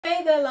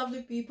Hey there,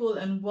 lovely people,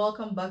 and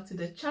welcome back to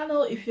the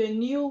channel. If you're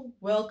new,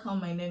 welcome.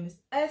 My name is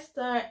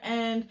Esther,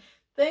 and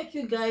thank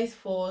you guys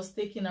for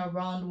sticking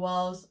around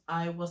whilst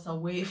I was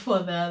away for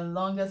the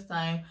longest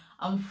time.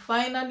 I'm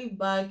finally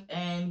back,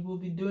 and we'll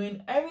be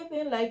doing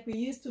everything like we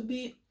used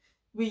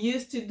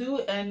to do,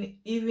 and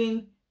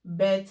even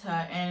better.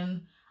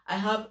 And I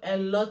have a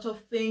lot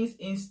of things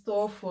in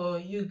store for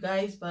you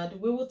guys, but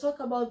we will talk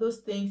about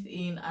those things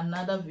in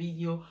another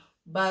video.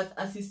 But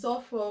as you saw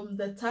from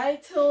the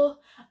title,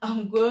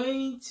 I'm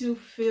going to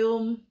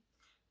film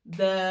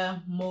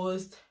the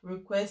most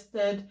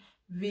requested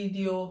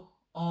video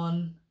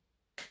on,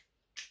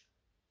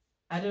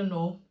 I don't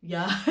know,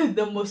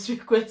 the most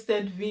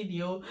requested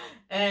video.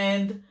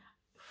 And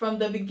from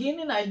the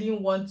beginning, I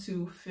didn't want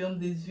to film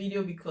this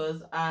video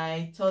because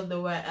I thought there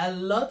were a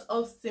lot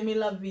of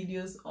similar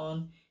videos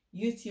on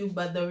YouTube,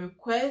 but the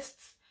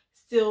requests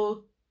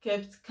still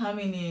kept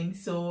coming in,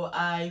 so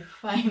I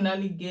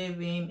finally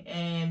gave in,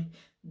 and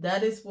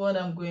that is what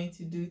I'm going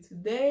to do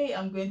today.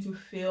 I'm going to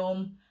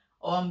film,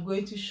 or I'm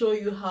going to show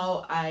you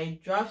how I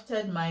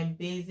drafted my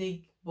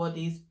basic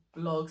bodice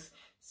blocks.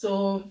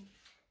 So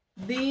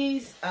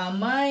these are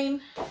my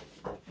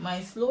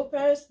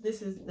slopers.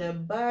 This is the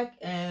back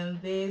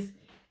and this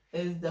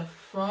is the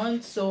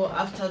front. So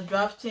after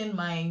drafting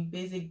my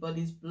basic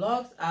bodice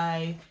blocks,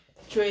 I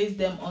trace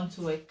them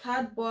onto a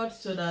cardboard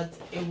so that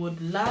it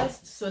would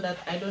last, so that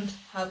I don't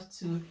have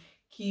to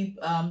keep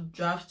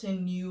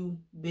drafting new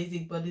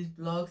basic bodice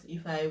blocks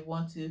if I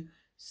want to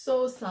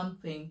sew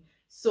something.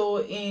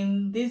 So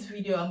in this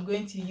video, I'm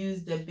going to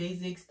use the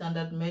basic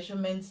standard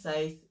measurement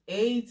size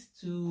 8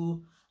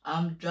 to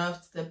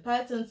draft the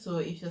pattern. So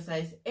if you're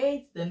size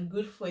 8, then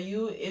good for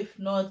you. If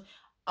not,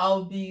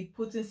 I'll be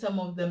putting some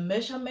of the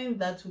measurement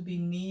that will be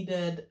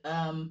needed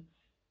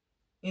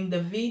in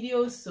the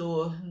video,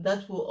 so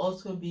that will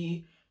also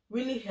be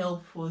really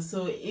helpful.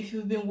 So if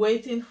you've been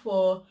waiting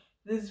for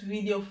this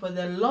video for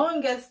the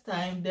longest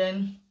time,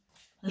 then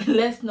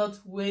let's not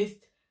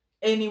waste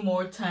any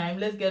more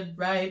time. Let's get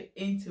right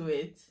into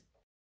it.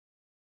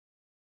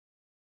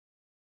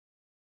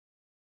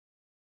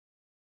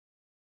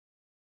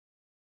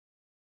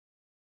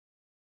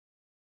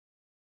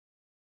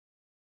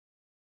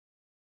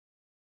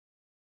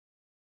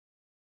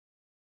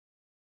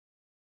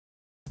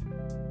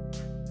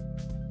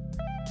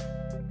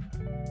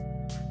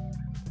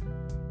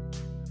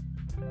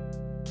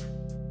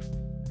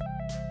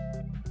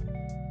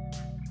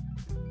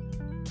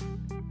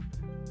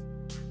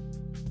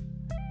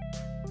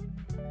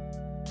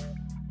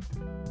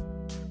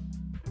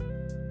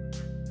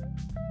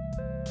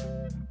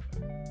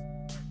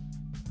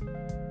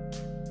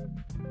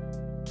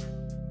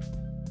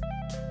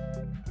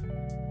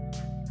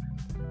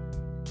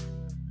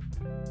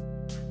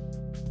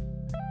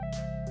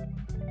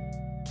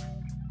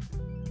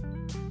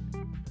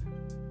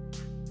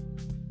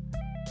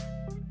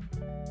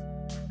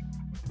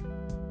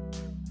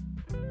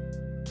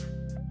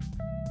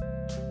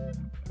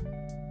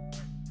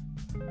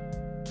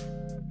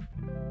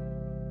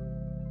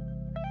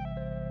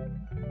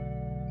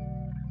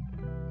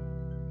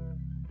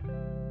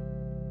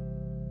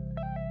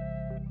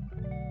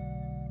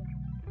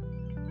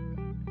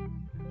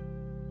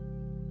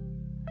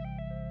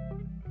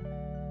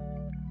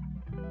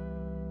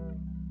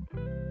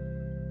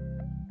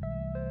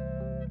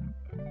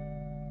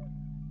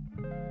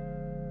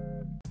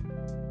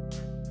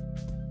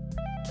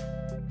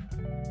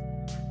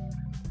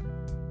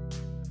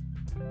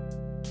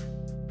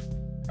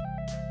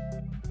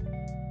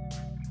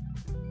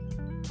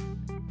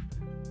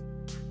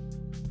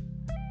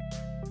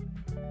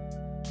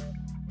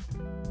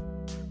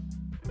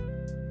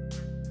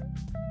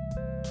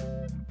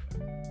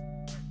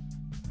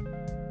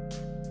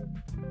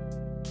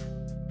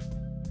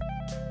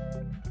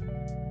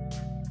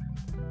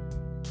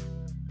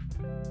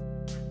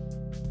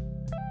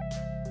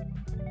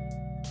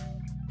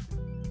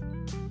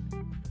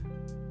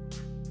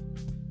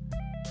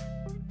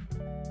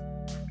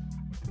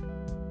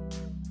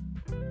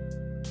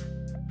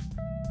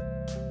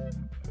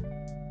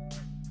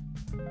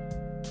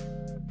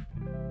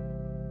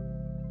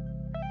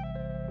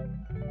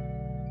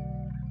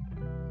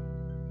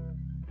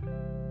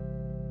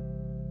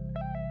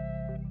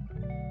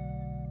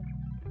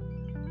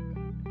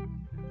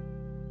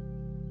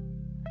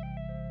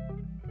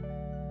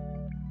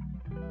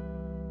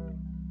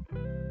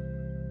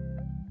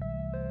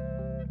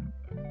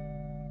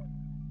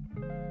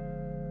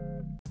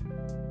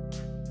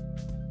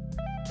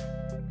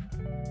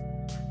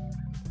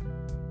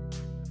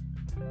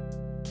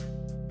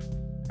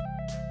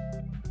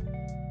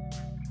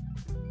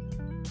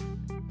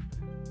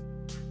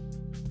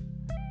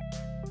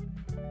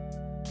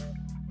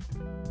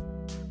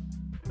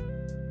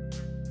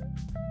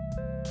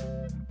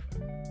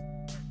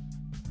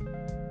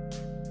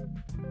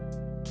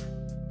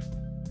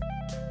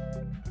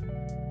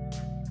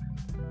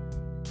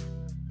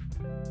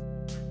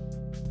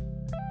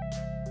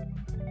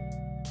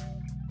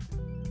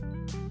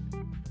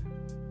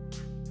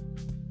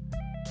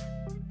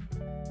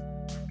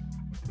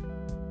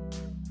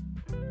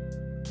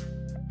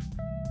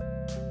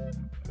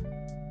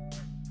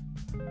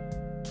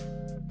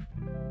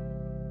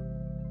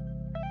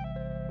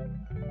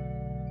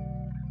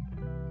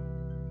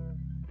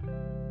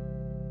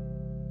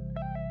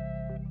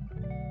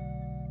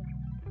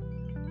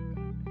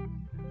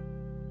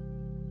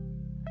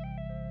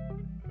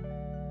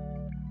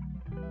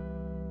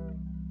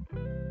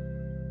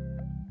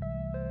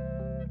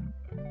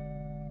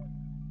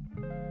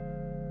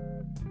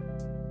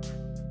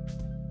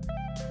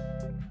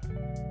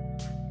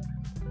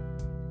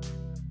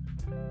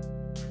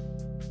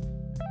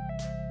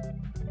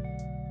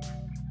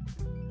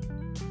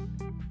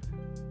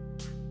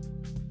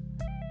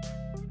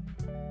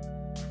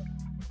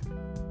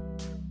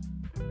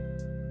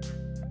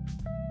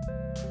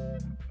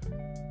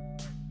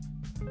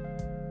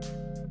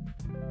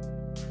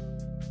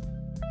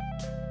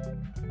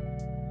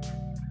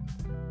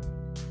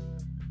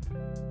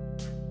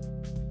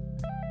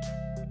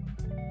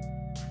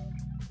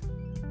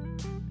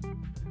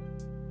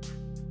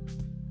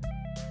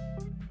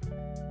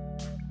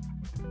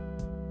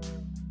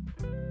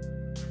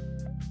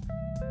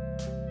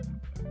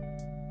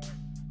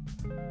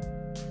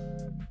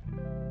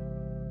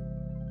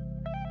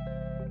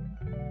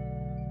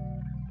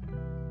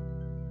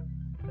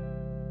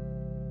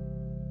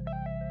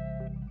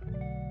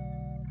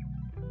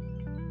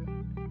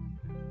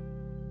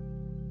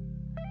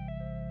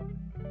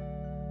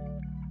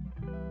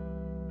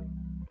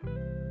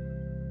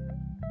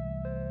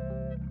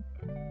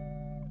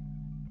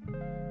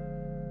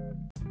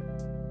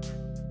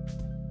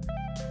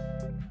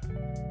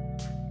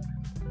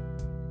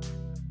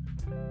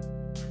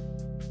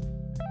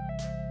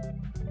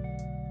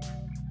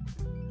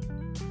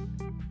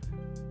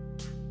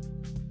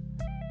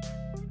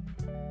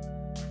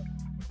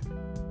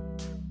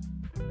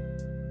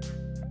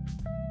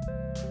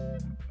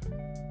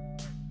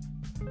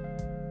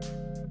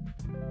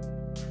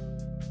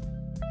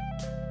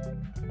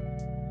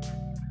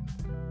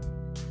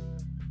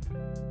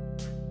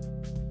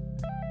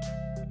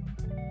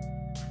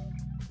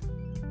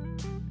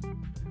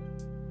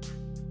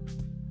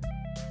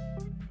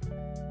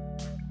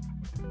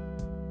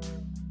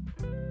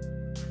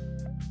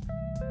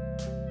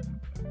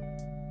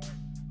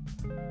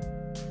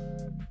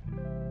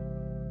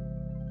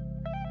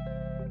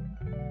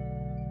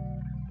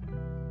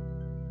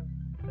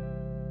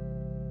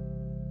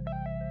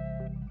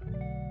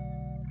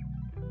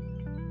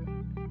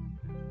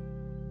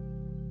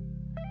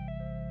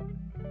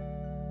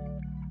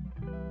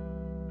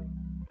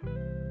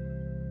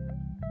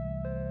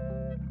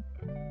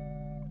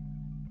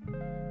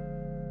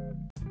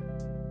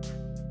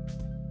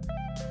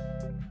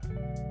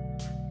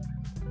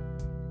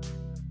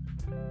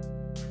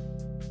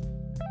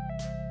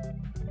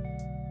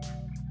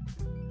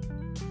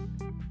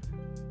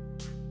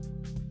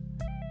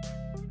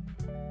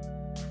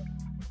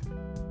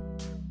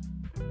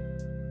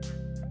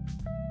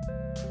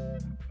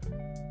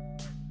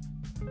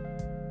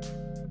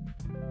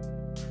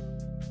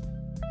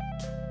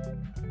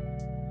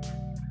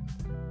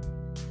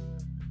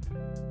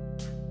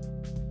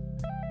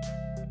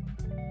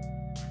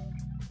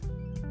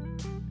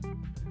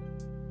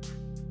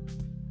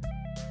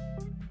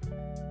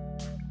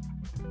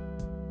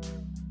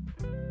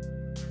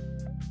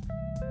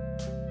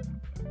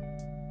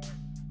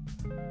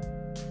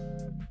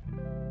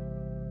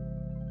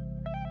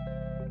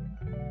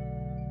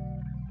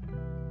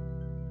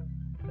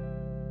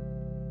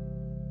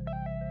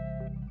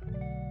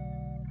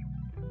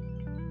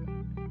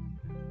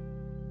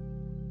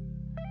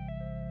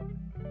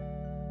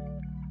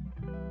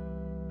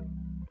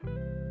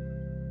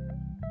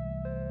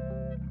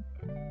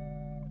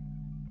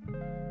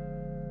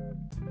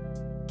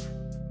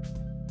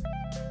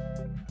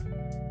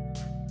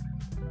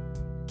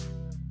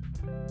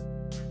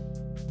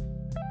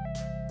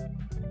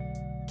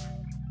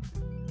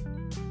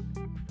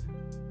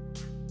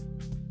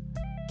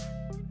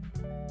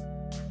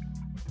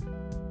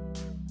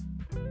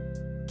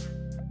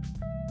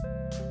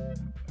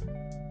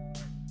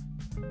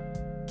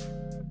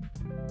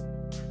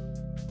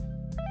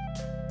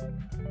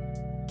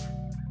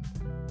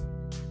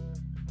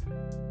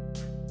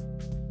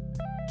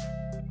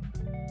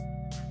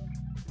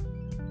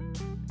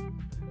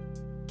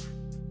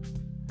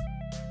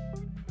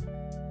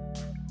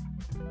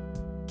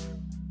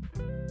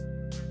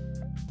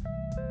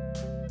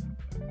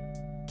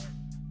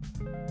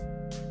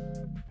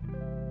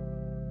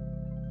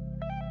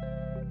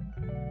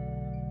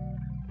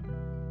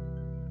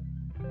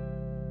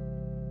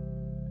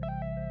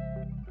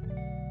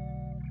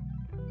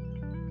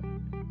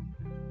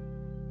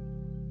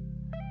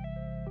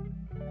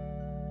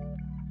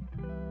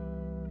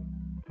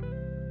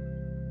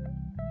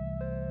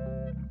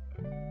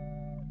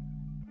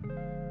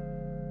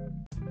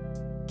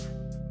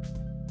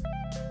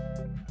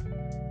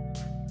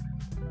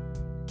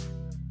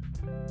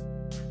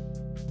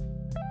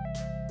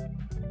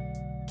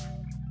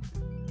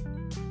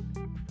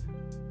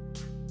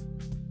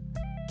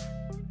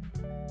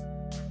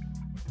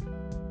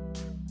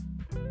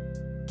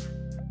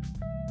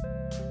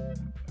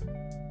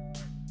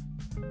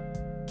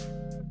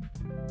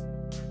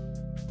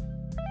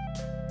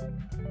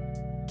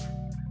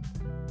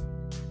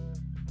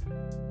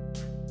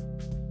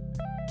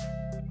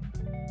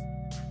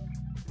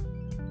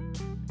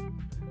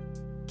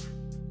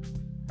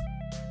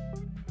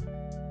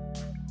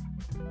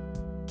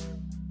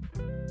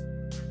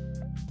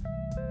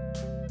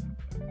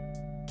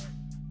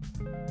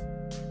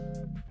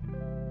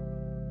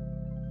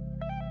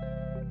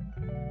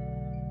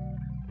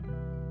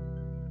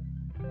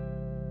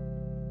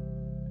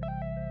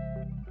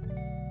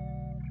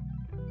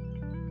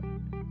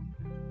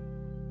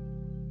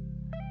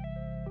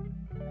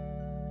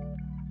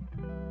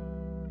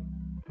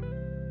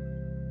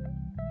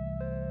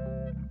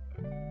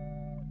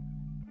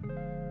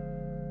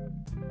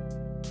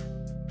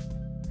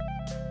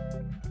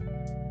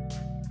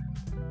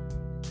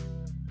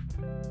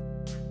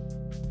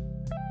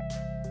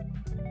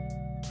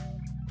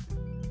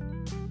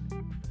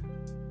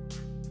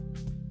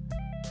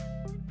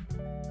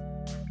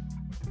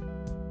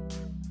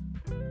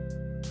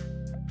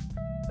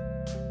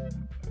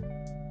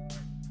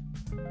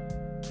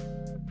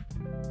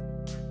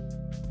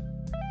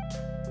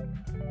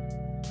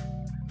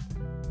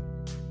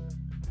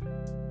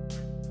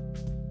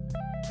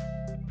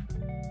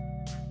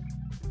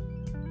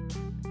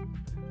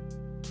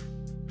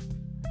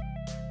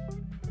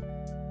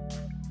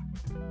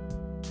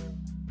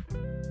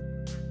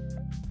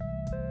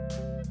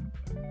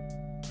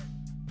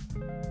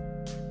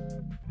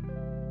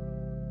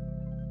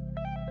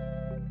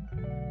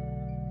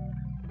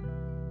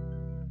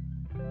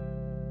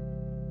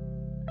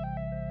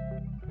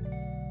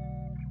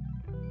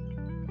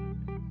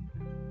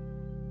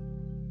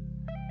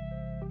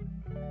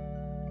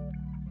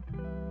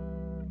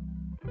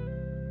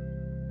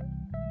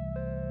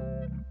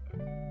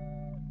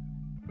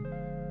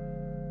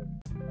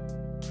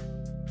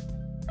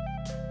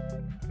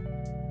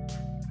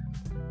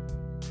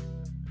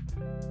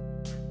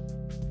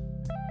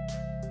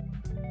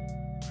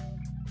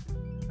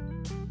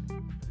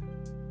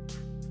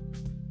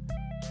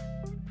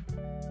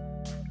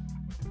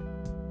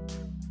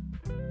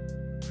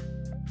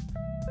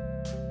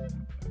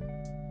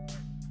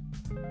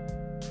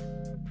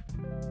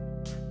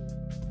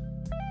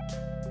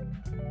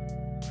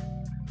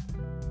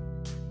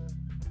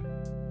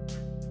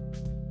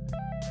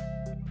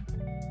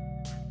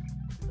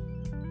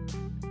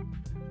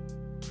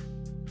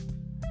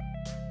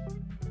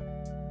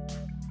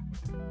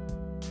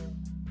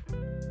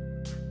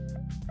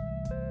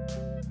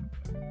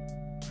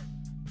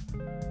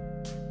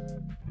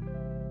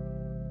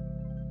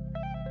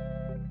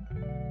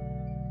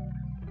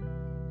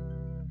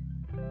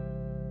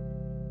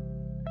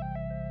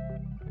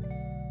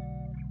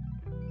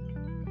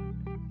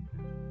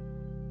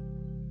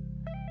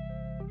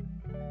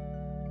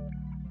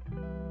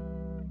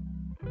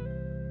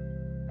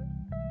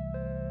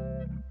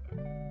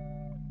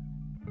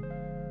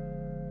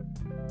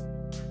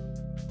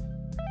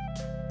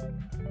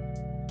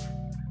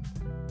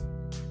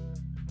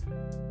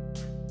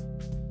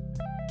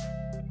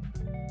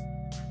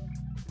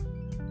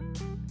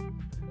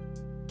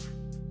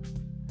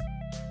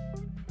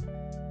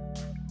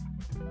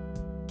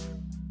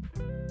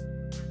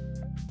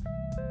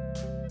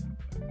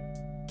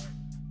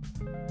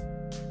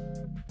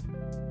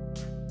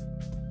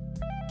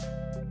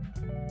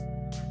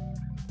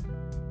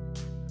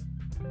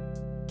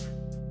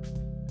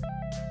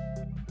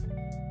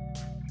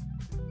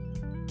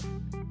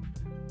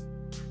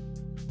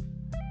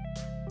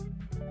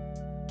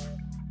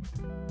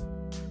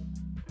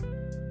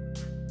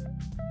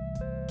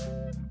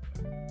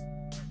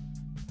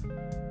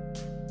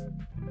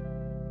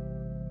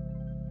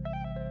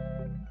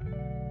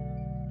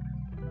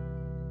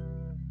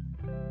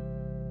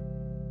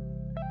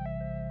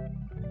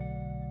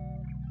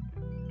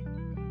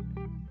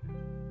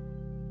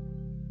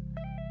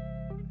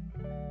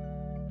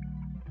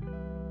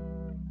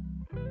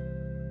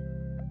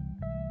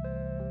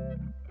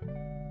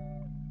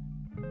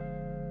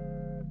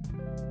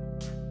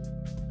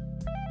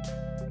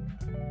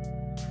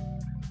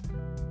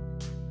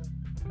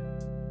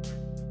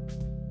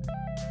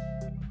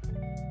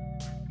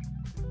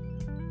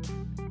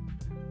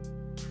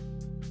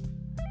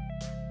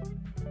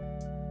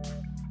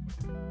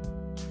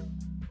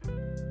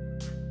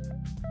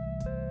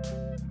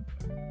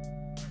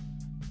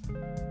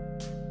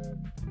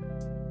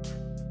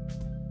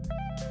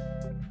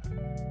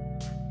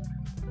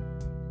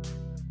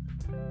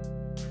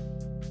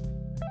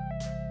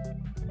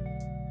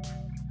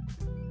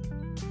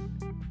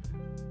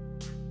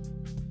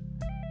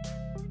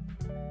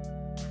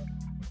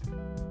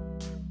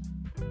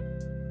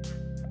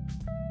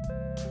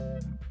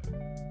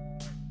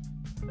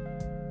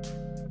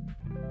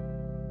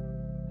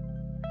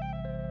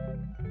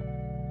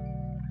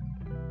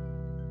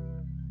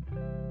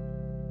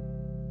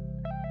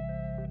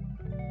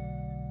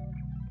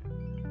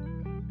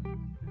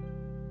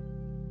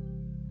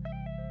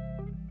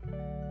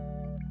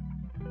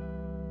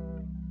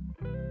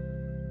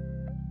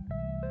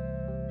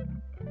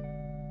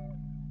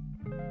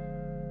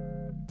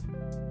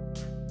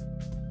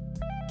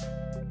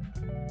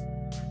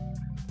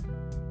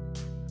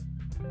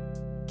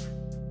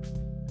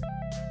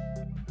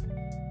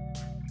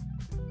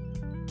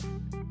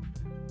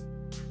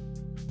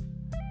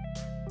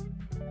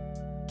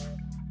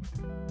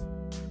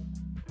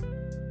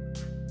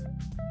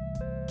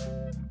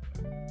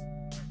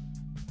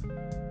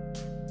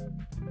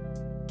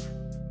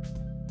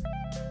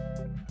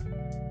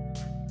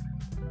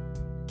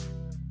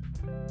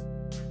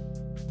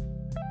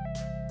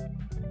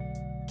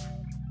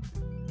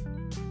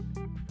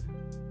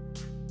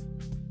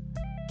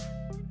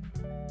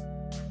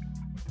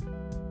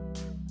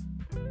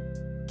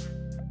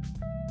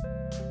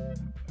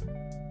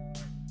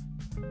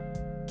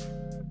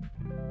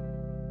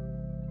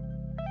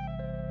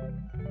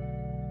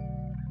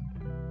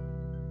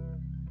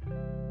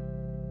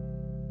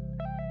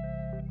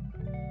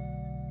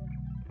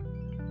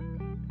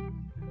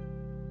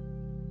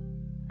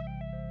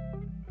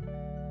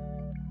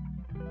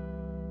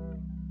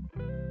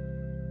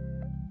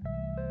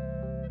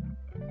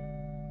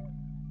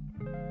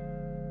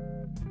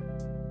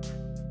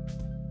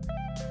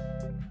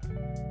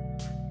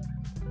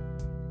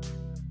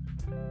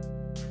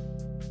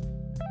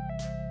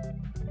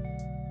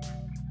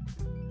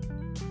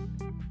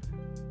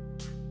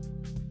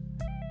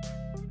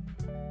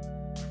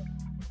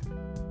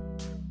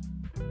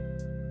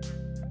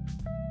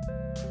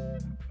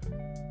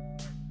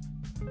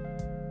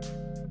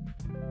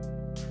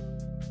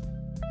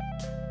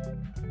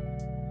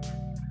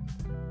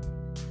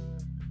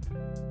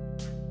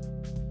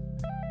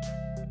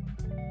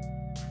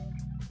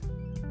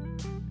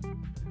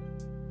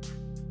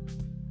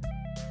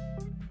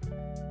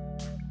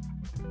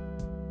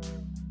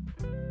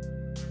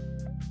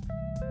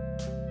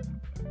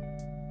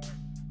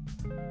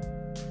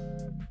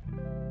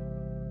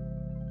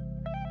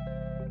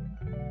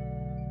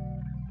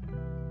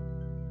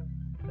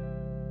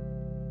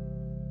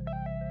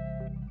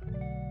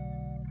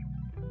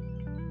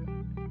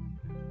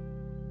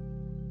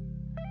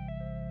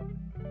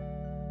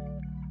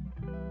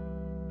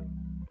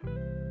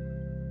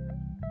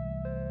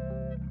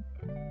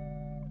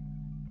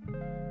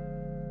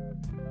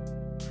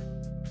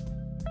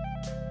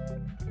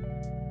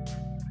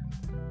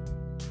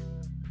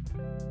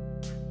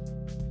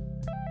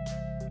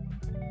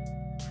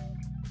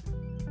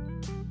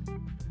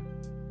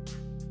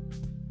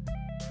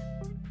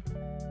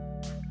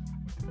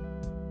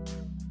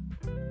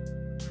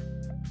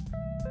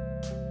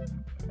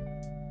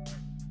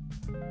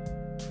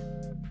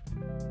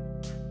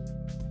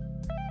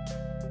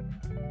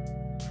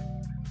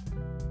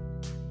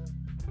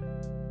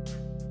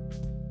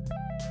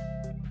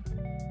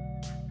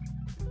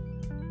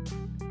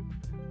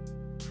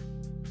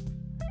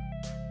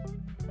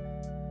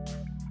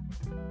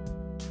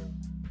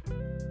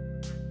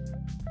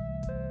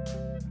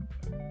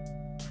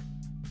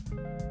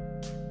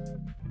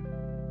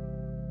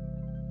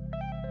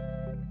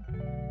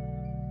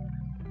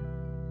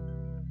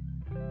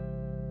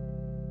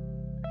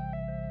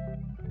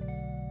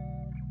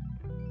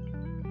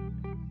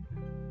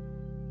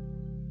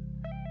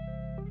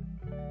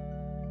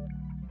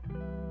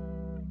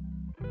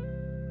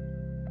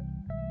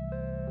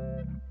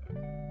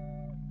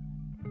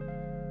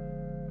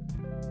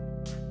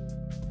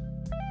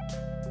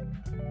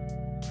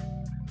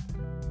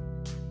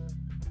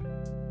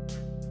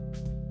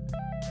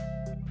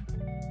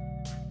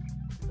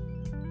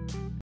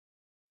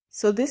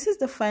 So this is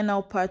the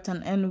final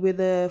pattern, and with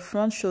the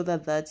front shoulder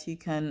that you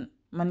can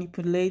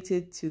manipulate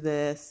it to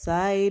the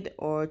side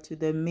or to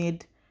the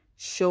mid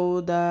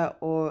shoulder,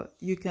 or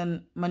you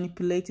can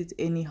manipulate it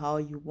anyhow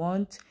you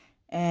want.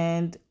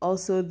 And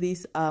also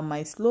these are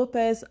my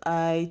slopers.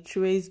 I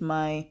trace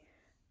my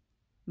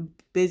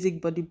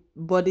basic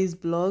bodice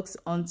blocks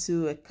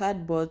onto a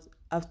cardboard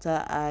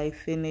after I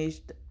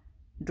finished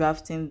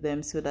drafting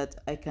them, so that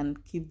I can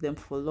keep them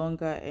for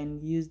longer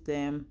and use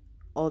them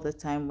all the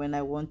time when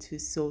I want to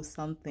sew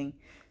something.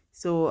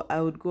 So I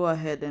would go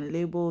ahead and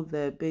label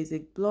the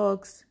basic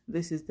blocks.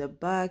 This is the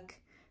back,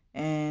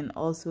 and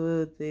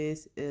also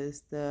this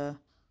is the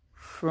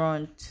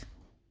front.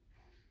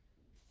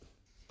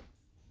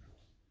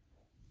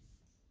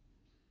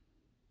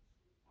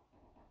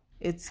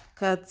 It's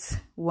cut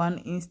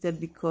 1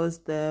 instead because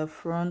the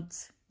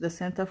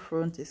center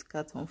front is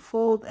cut on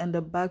fold, and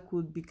the back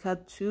would be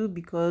cut 2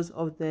 because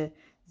of the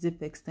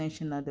zip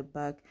extension at the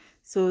back.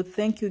 So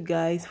thank you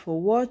guys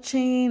for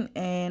watching,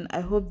 and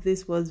I hope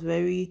this was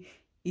very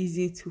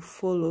easy to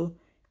follow.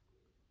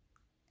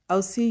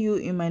 I'll see you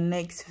in my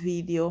next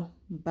video.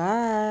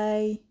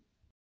 Bye.